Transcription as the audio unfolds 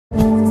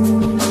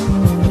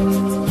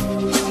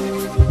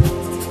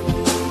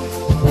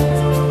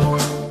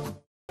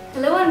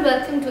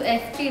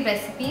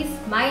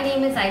my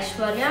name is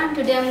Aishwarya and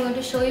today I am going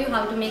to show you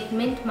how to make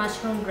mint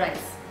mushroom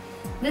rice.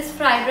 This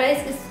fried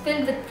rice is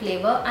filled with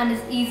flavor and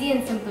is easy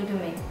and simple to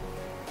make.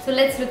 So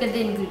let's look at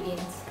the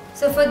ingredients.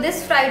 So for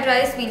this fried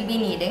rice we will be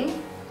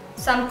needing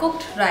some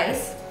cooked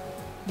rice,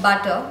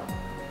 butter,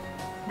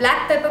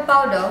 black pepper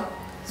powder,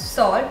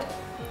 salt,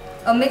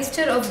 a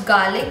mixture of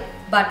garlic,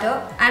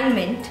 butter and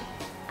mint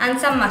and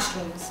some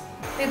mushrooms.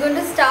 We are going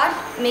to start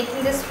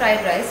making this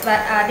fried rice by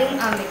adding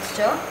our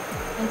mixture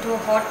into a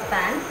hot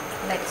pan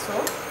like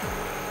so.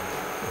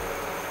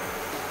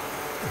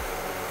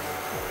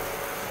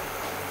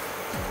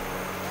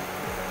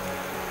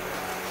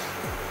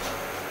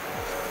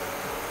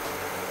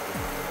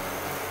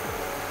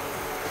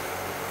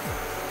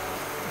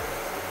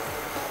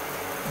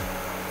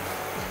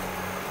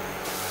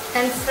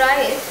 And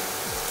fry it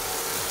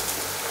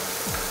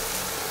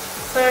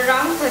for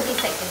around 30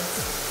 seconds.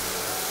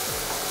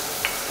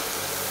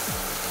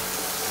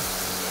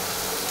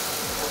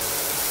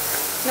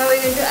 Now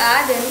we're going to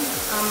add in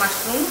our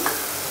mushrooms.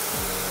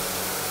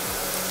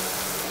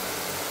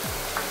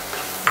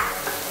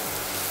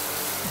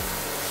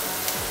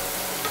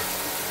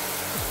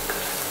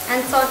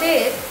 And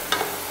saute it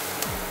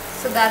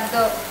so that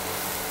the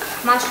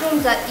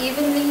mushrooms are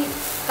evenly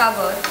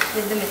covered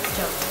with the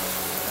mixture.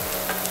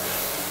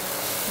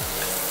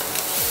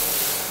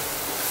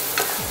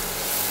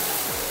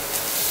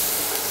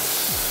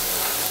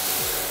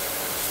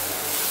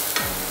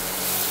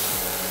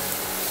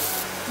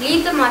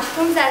 Leave the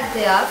mushrooms as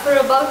they are for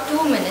about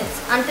 2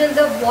 minutes until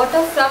the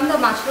water from the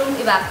mushroom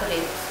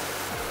evaporates.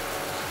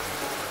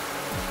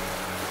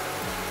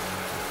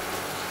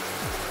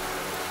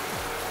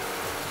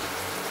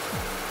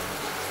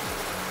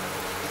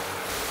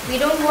 We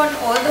don't want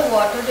all the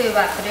water to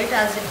evaporate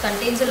as it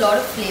contains a lot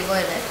of flavor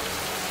in it.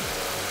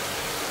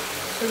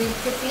 So we'll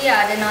quickly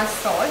add in our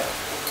salt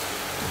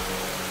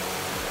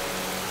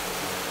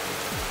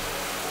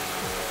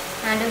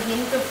and a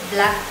hint of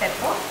black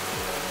pepper.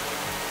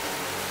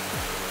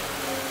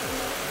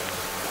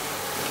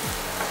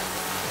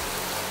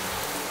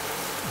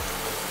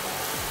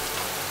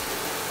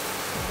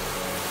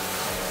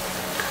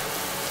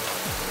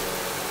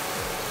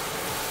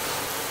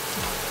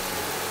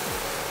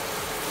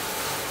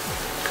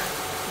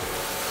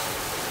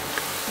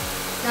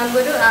 Now I'm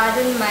going to add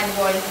in my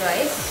boiled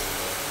rice.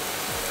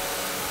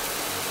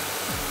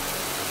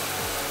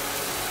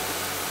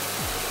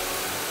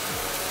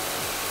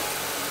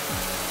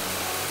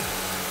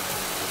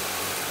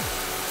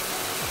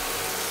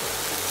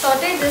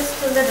 Saute this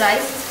till the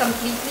rice is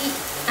completely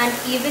and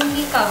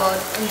evenly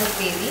covered in the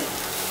gravy.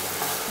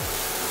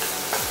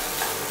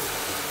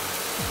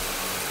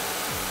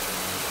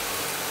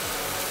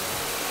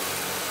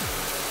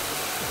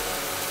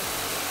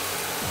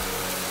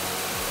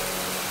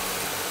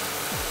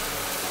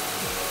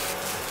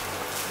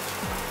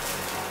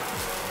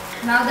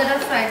 Now that our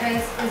fried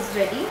rice is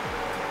ready,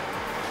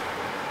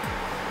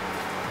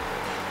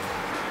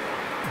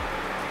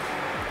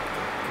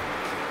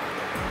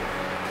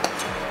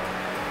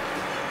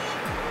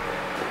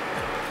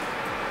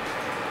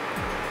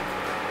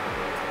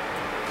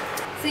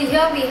 so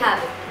here we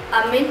have it,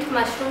 a mint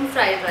mushroom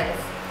fried rice.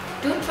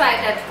 Do try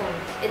it at home.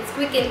 It's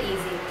quick and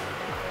easy.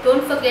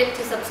 Don't forget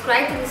to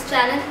subscribe to this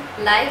channel,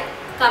 like,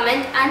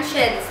 comment and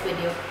share this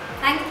video.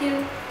 Thank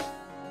you.